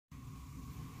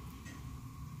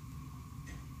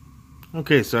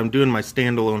Okay, so I'm doing my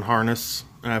standalone harness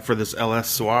for this LS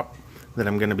swap that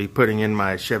I'm going to be putting in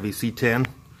my Chevy C10.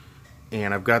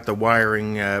 And I've got the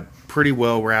wiring pretty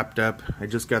well wrapped up. I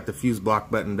just got the fuse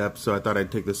block buttoned up, so I thought I'd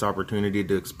take this opportunity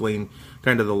to explain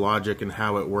kind of the logic and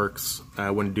how it works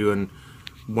when doing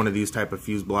one of these type of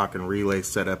fuse block and relay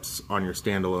setups on your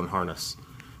standalone harness.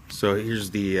 So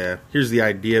here's the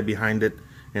idea behind it,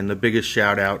 and the biggest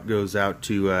shout out goes out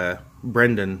to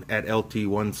Brendan at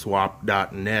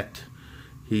lt1swap.net.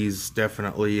 He's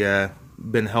definitely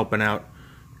been helping out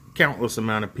countless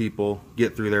amount of people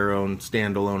get through their own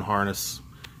standalone harness,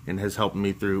 and has helped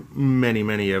me through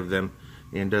many of them,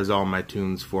 and does all my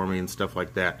tunes for me and stuff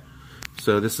like that.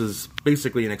 So this is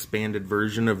basically an expanded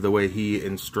version of the way he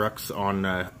instructs on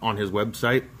his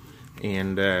website,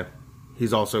 and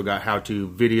he's also got how-to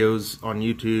videos on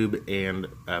YouTube and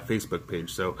a Facebook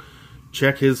page. So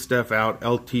check his stuff out,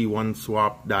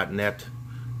 lt1swap.net,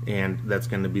 and that's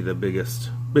going to be the biggest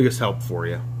help for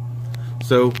you.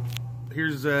 So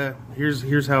here's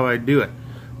how I do it.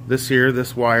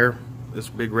 This wire, this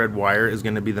big red wire, is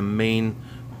going to be the main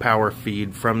power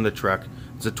feed from the truck.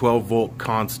 It's a 12-volt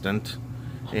constant,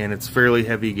 and it's fairly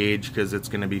heavy gauge because it's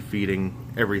going to be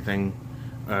feeding everything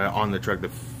on the truck,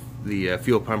 the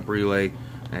fuel pump relay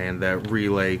and the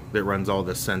relay that runs all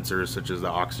the sensors, such as the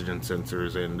oxygen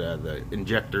sensors and the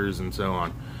injectors and so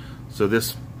on. So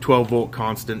this 12-volt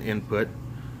constant input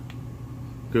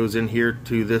goes in here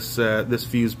to this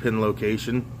fuse pin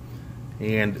location,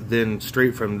 and then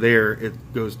straight from there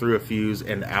it goes through a fuse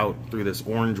and out through this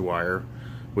orange wire,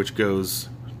 which goes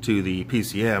to the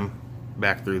PCM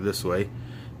back through this way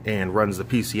and runs the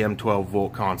PCM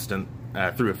 12-volt constant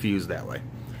through a fuse that way.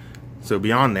 So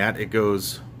beyond that, it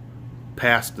goes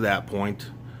past that point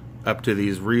up to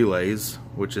these relays,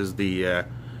 which is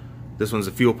this one's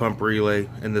a fuel pump relay,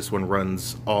 and this one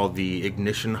runs all the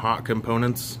ignition hot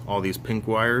components, all these pink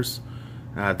wires.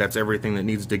 That's everything that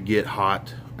needs to get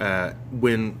hot.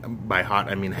 When by hot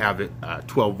I mean have it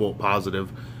 12-volt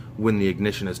positive when the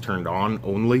ignition is turned on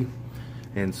only.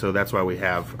 And so that's why we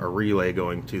have a relay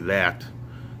going to that.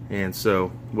 And so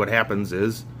what happens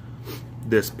is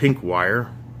this pink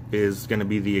wire is going to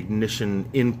be the ignition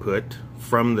input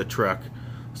from the truck.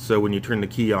 So when you turn the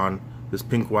key on, this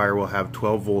pink wire will have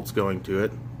 12 volts going to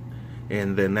it,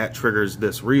 and then that triggers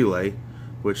this relay,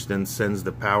 which then sends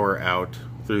the power out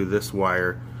through this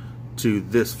wire to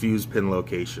this fuse pin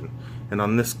location. And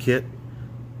on this kit,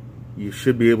 you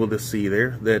should be able to see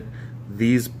there that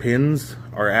these pins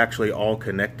are actually all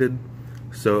connected.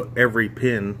 So every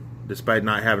pin, despite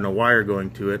not having a wire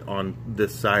going to it on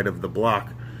this side of the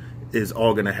block, is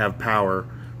all going to have power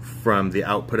from the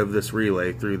output of this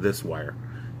relay through this wire.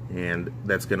 And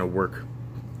that's going to work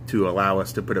to allow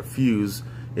us to put a fuse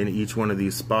in each one of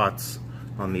these spots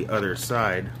on the other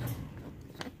side.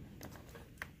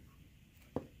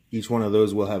 Each one of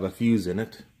those will have a fuse in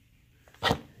it,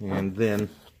 and then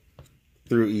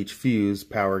through each fuse,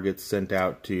 power gets sent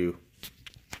out to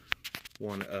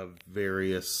one of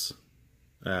various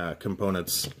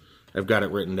components. I've got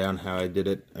it written down how I did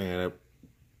it.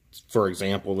 For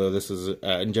example, though, this is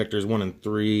injectors 1 and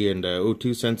 3 and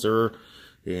O2 sensor,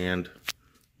 and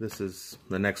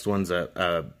the next one's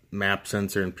a map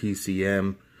sensor and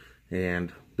PCM,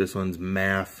 and this one's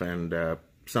MAF and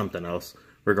something else.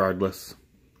 Regardless,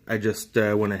 I just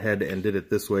went ahead and did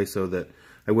it this way so that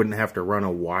I wouldn't have to run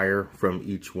a wire from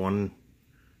each one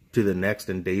to the next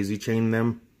and daisy chain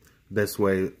them. This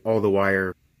way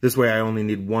I only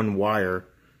need one wire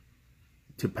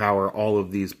to power all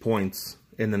of these points,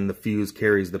 and then the fuse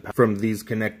carries the power from these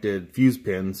connected fuse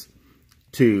pins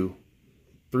through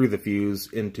the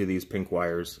fuse into these pink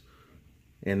wires,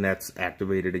 and that's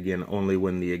activated again only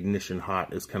when the ignition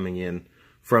hot is coming in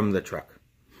from the truck.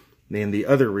 And the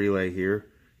other relay here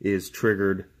is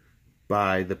triggered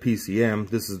by the PCM.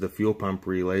 This is the fuel pump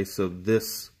relay, so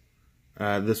this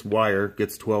wire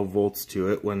gets 12 volts to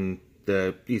it when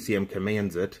the PCM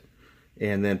commands it,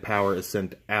 and then power is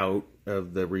sent out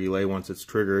of the relay once it's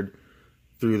triggered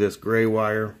through this gray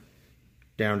wire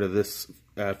down to this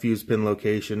fuse pin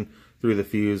location, through the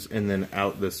fuse, and then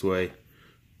out this way,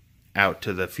 out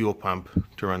to the fuel pump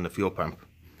to run the fuel pump.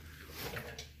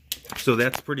 So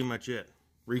that's pretty much it.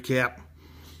 Recap: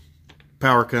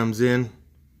 power comes in,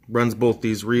 runs both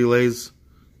these relays,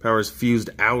 power is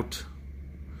fused out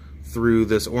through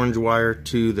this orange wire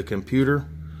to the computer,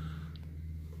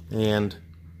 and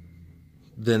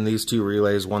then these two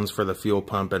relays, one's for the fuel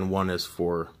pump and one is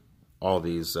for all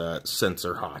these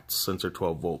sensor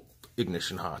 12-volt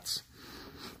ignition hots.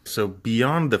 So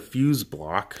beyond the fuse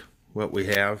block, what we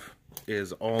have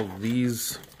is all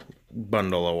these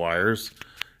bundle of wires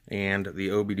and the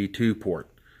OBD2 port.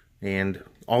 And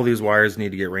all these wires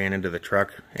need to get ran into the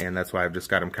truck, and that's why I've just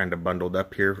got them kind of bundled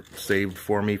up here, saved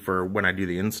for me for when I do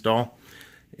the install.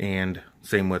 And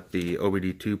same with the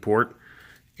OBD2 port.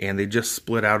 And they just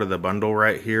split out of the bundle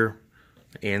right here.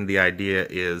 And the idea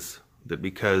is that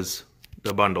because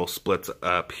the bundle splits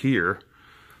up here,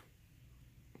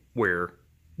 where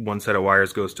one set of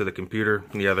wires goes to the computer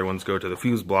and the other ones go to the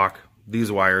fuse block,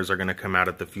 these wires are going to come out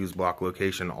at the fuse block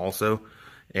location also,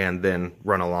 and then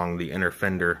run along the inner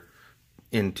fender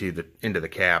into the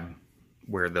cab,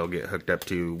 where they'll get hooked up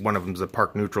to. One of them is a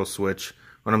park neutral switch,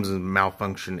 one of them is a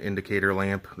malfunction indicator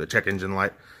lamp, the check engine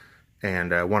light,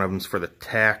 and one of them is for the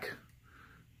tach,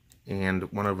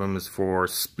 and one of them is for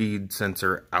speed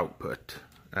sensor output,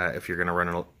 if you're going to run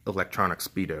an electronic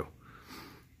speedo.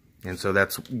 And so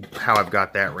that's how I've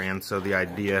got that ran. So the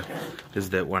idea is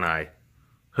that when I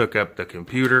hook up the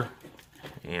computer,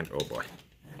 and oh boy,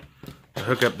 to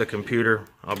hook up the computer,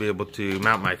 I'll be able to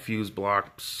mount my fuse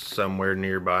block somewhere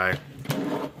nearby,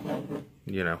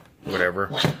 you know,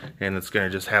 whatever. And it's going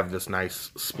to just have this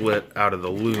nice split out of the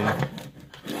loom,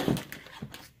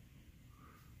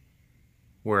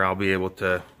 where I'll be able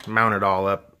to mount it all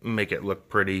up, make it look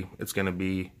pretty. It's going to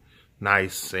be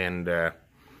nice and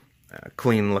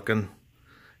clean looking.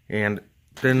 And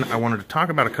then I wanted to talk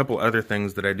about a couple other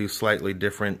things that I do slightly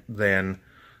different than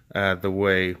the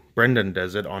way Brendan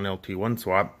does it on LT1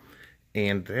 swap.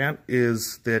 And that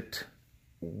is that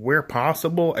where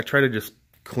possible, I try to just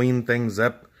clean things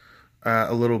up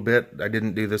a little bit. I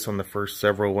didn't do this on the first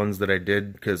several ones that I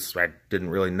did because I didn't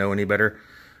really know any better.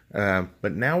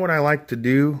 But now what I like to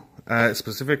do,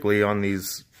 specifically on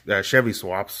these Chevy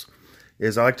swaps,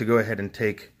 is I like to go ahead and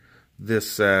take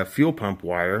this fuel pump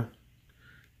wire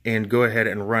and go ahead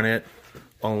and run it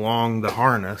along the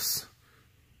harness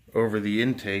over the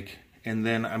intake, and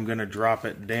then I'm going to drop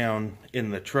it down in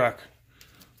the truck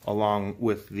along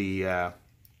with the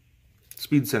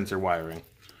speed sensor wiring.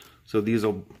 So these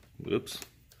will,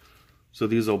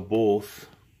 both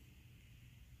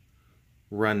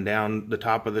run down the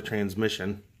top of the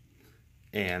transmission,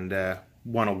 and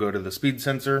one will go to the speed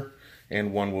sensor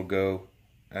and one will go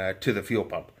to the fuel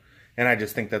pump. And I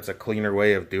just think that's a cleaner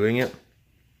way of doing it,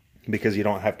 because you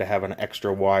don't have to have an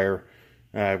extra wire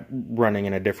running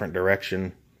in a different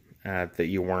direction that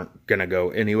you weren't going to go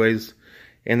anyways.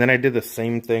 And then I did the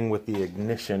same thing with the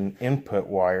ignition input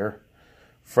wire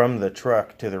from the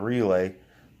truck to the relay.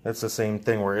 That's the same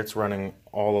thing, where it's running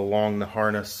all along the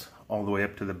harness all the way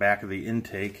up to the back of the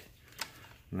intake.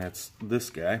 And that's this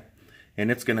guy.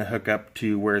 And it's going to hook up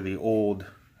to where the old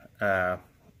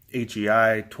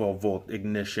HEI 12 volt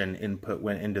ignition input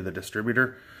went into the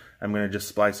distributor. I'm going to just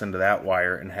splice into that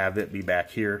wire and have it be back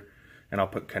here, and I'll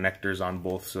put connectors on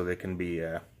both so they can be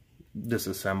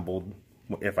disassembled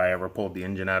if I ever pulled the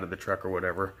engine out of the truck or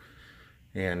whatever.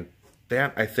 And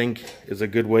that, I think, is a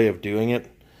good way of doing it.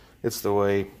 It's the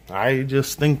way I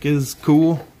just think is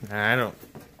cool.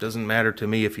 Doesn't matter to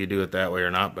me if you do it that way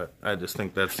or not, but I just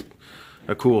think that's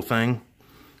a cool thing.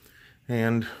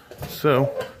 And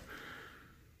so,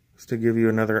 just to give you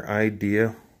another idea,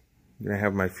 I'm going to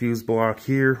have my fuse block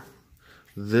here.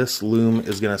 This loom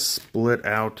is going to split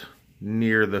out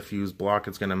near the fuse block.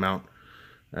 It's going to mount,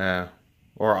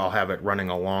 or I'll have it running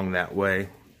along that way,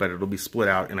 but it'll be split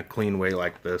out in a clean way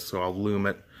like this. So I'll loom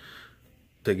it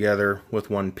together with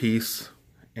one piece,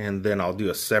 and then I'll do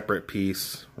a separate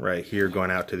piece right here going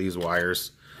out to these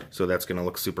wires. So that's going to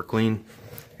look super clean.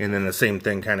 And then the same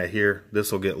thing kind of here.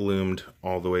 This will get loomed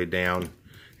all the way down,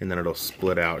 and then it'll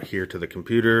split out here to the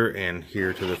computer and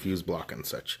here to the fuse block and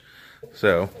such.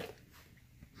 So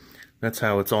that's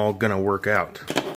how it's all gonna work out.